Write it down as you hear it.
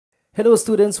Hello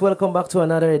students, welcome back to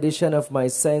another edition of my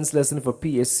science lesson for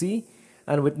PSC.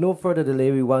 And with no further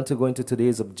delay, we want to go into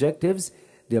today's objectives.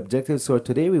 The objectives for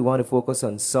today, we want to focus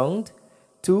on sound,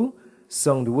 2,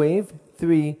 sound wave,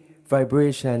 3,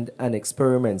 vibration and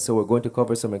experiments. So we're going to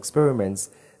cover some experiments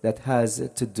that has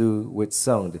to do with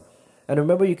sound. And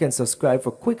remember, you can subscribe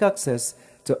for quick access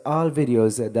to all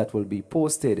videos that will be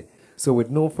posted. So with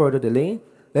no further delay,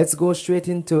 let's go straight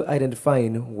into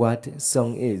identifying what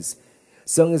sound is.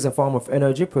 Sound is a form of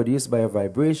energy produced by a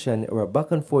vibration or a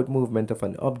back and forth movement of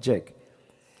an object.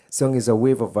 Sound is a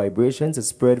wave of vibrations that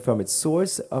spread from its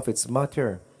source of its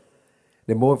matter.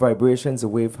 The more vibrations a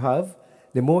wave have,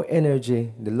 the more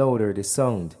energy, the louder the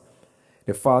sound.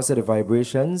 The faster the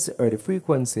vibrations or the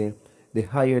frequency, the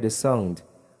higher the sound.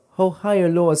 How high or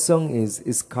low a sound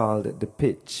is called the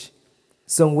pitch.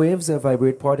 Sound waves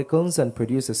vibrate particles and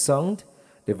produce a sound.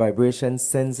 The vibration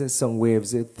sends sound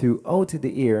waves throughout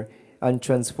the air and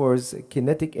transfers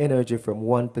kinetic energy from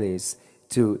one place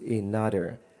to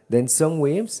another. Then sound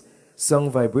waves.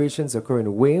 Sound vibrations occur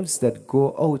in waves that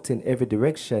go out in every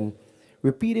direction,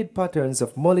 repeated patterns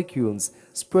of molecules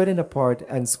spreading apart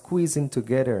and squeezing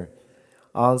together.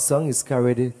 All sound is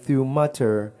carried through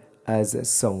matter as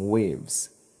sound waves.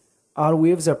 All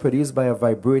waves are produced by a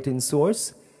vibrating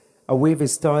source. A wave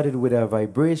is started with a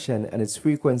vibration and its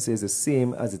frequency is the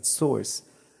same as its source.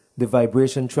 The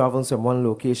vibration travels from one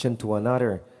location to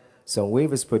another. Sound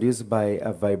wave is produced by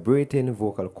a vibrating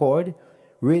vocal cord.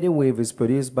 Radio wave is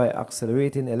produced by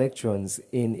accelerating electrons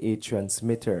in a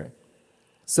transmitter.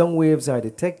 Sound waves are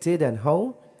detected and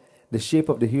how? The shape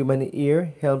of the human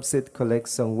ear helps it collect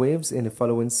sound waves in the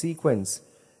following sequence.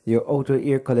 Your outer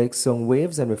ear collects sound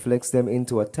waves and reflects them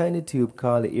into a tiny tube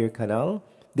called the ear canal.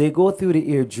 They go through the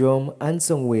eardrum and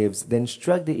sound waves then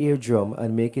strike the eardrum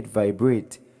and make it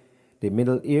vibrate. The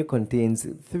middle ear contains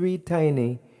 3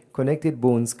 tiny connected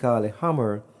bones called a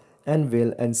hammer,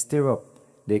 anvil, and stirrup.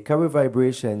 They carry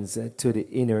vibrations to the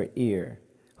inner ear.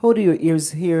 How do your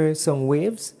ears hear sound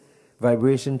waves?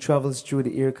 Vibration travels through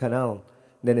the ear canal.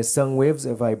 Then the sound waves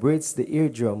vibrates the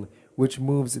eardrum, which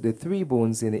moves the 3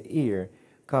 bones in the ear,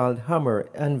 called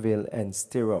hammer, anvil, and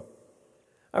stirrup.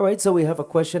 Alright, so we have a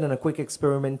question and a quick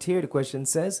experiment here. The question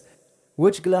says,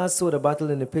 which glass soda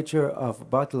bottle in the picture of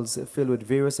bottles filled with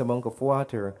various amount of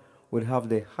water would have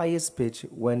the highest pitch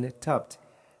when tapped?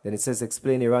 Then it says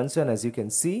explain your answer, and as you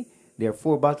can see, there are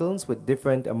 4 bottles with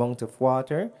different amount of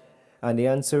water. And the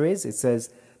answer is, it says,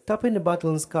 tapping the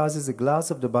bottles causes the glass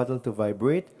of the bottle to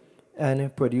vibrate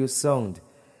and produce sound.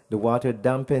 The water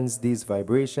dampens these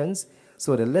vibrations,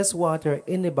 so the less water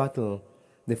in the bottle,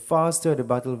 the faster the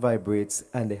bottle vibrates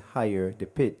and the higher the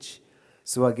pitch.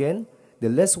 So again, the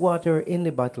less water in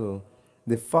the bottle,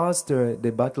 the faster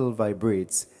the bottle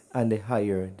vibrates and the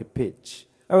higher the pitch.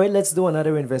 Alright, let's do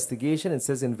another investigation. It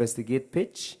says investigate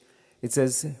pitch. It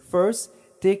says first,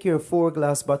 take your 4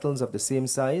 glass bottles of the same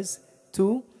size.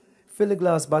 2, fill the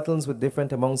glass bottles with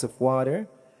different amounts of water.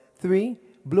 3,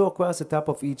 blow across the top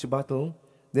of each bottle.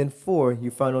 Then 4,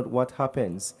 you find out what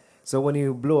happens. So when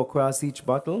you blow across each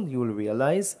bottle, you will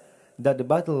realize that the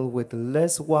bottle with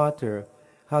less water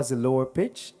has a lower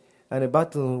pitch, and a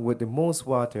bottle with the most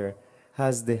water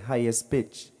has the highest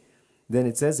pitch. Then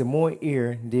it says the more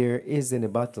air there is in a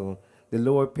bottle, the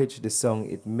lower pitch the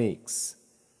sound it makes.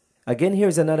 Again,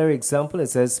 here's another example. It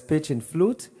says pitch in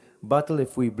flute, bottle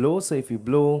if we blow. So if you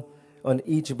blow on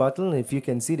each bottle, if you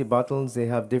can see the bottles, they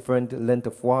have different length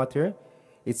of water.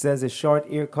 It says a short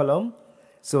air column.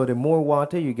 So the more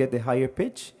water, you get the higher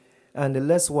pitch, and the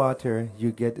less water,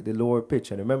 you get the lower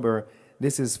pitch. And remember,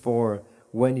 this is for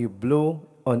when you blow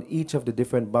on each of the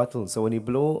different bottles. So when you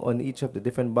blow on each of the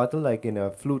different bottles, like in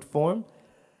a flute form,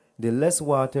 the less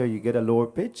water you get a lower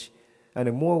pitch, and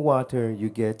the more water you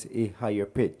get a higher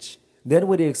pitch. Then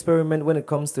with the experiment, when it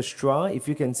comes to straw, if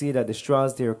you can see that the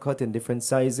straws, they are cut in different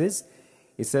sizes.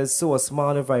 It says so a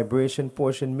smaller vibration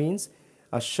portion means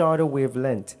a shorter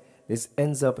wavelength. This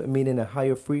ends up meaning a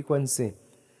higher frequency.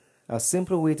 A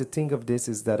simple way to think of this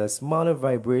is that a smaller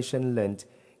vibration length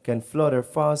can flutter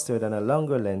faster than a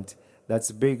longer length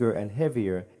that's bigger and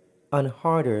heavier and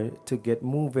harder to get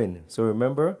moving. So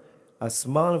remember, a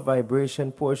small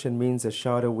vibration portion means a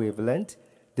shorter wavelength.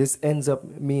 This ends up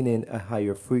meaning a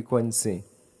higher frequency.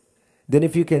 Then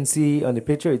if you can see on the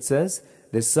picture, it says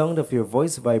the sound of your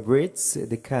voice vibrates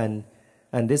the can,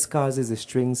 and this causes the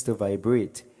strings to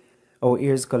vibrate. Our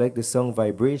ears collect the sound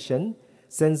vibration,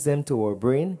 sends them to our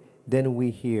brain, then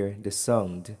we hear the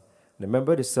sound.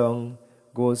 Remember, the sound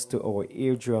goes to our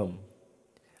eardrum.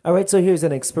 Alright, so here's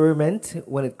an experiment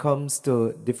when it comes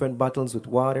to different bottles with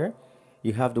water.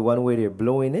 You have the one where they're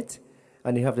blowing it,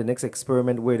 and you have the next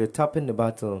experiment where they're tapping the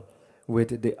bottle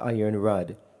with the iron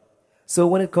rod. So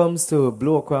when it comes to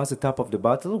blow across the top of the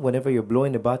bottle, whenever you're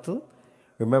blowing the bottle,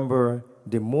 remember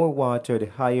the more water, the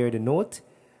higher the note,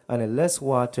 and the less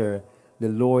water, the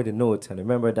lower the note. And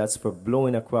remember, that's for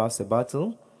blowing across the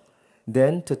bottle.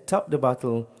 Then to top the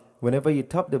bottle, whenever you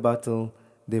top the bottle,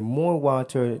 the more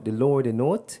water, the lower the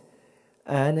note,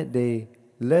 and the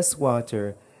less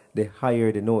water, the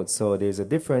higher the note. So there's a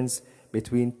difference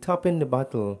between topping the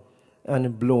bottle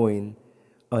and blowing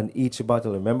on each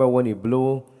bottle. Remember, when you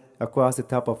blow across the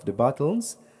top of the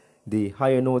bottles, the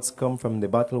higher notes come from the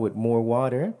bottle with more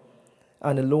water,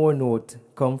 and the lower note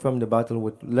come from the bottle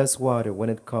with less water when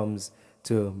it comes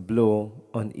to blow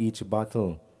on each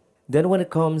bottle. Then when it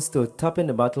comes to topping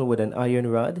the bottle with an iron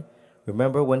rod,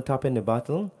 remember, when topping the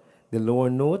bottle, the lower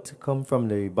note come from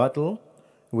the bottle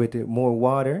with more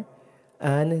water,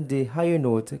 and the higher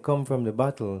note come from the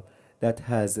bottle that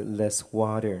has less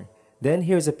water. Then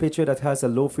here's a picture that has a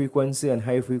low frequency and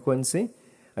high frequency.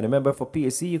 And remember, for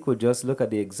PSC, you could just look at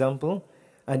the example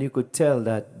and you could tell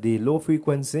that the low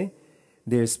frequency,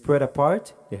 they're spread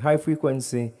apart. The high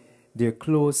frequency, they're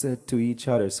closer to each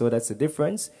other. So that's the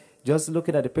difference. Just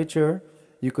looking at the picture,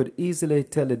 you could easily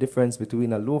tell the difference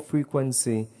between a low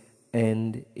frequency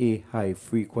and a high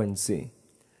frequency.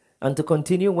 And to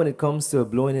continue, when it comes to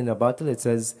blowing in a bottle, it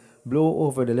says blow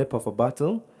over the lip of a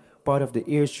bottle. Part of the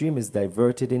airstream is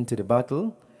diverted into the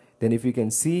bottle. Then if you can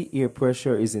see, air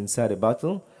pressure is inside the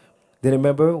bottle. Then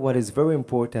remember what is very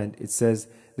important. It says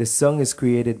the song is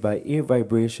created by air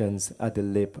vibrations at the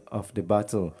lip of the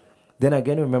bottle. Then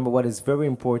again, remember what is very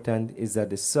important is that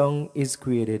the song is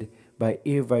created by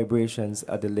air vibrations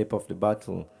at the lip of the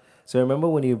bottle. So remember,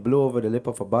 when you blow over the lip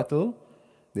of a bottle,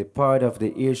 the part of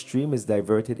the airstream is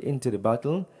diverted into the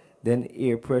bottle. Then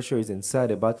air pressure is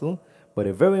inside the bottle. But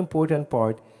a very important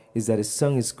part is that the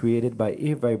song is created by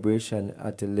air vibration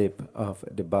at the lip of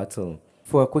the bottle.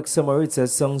 For a quick summary, it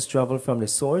says songs travel from the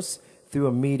source through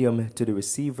a medium to the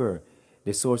receiver.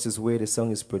 The source is where the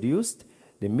song is produced.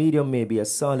 The medium may be a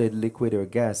solid, liquid, or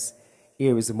gas.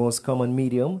 Air is the most common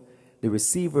medium. The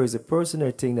receiver is a person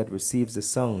or thing that receives the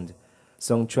sound.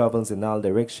 Song travels in all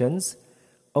directions,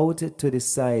 out to the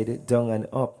side, down and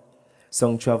up.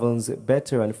 Song travels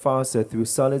better and faster through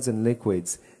solids and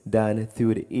liquids than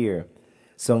through the air.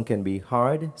 Song can be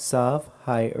hard, soft,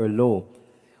 high, or low.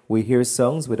 We hear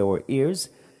songs with our ears.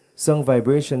 Song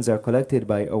vibrations are collected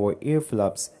by our ear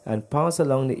flaps and pass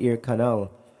along the ear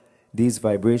canal. These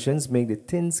vibrations make the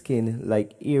thin skin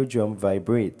like eardrum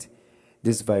vibrate.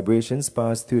 These vibrations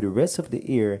pass through the rest of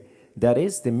the ear, that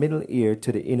is, the middle ear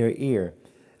to the inner ear,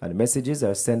 and messages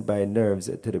are sent by nerves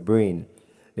to the brain.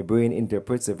 The brain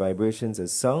interprets the vibrations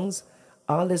as sounds.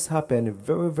 All this happens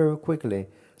very, very quickly.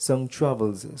 Sound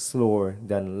travels slower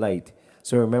than light.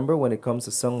 So remember, when it comes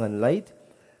to sound and light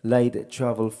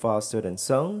travels faster than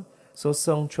sound, so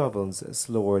sound travels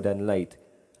slower than light.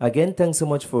 Again, thanks so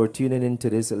much for tuning into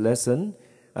this lesson.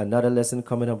 Another lesson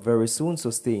coming up very soon,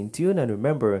 so stay in tune. And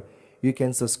remember, you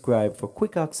can subscribe for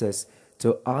quick access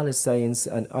to all the science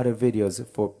and other videos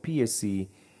for PSC.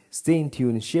 Stay in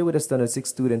tune, share with a Standard 6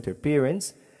 student or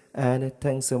parents, and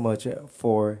thanks so much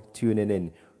for tuning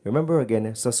in. Remember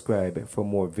again, subscribe for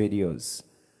more videos.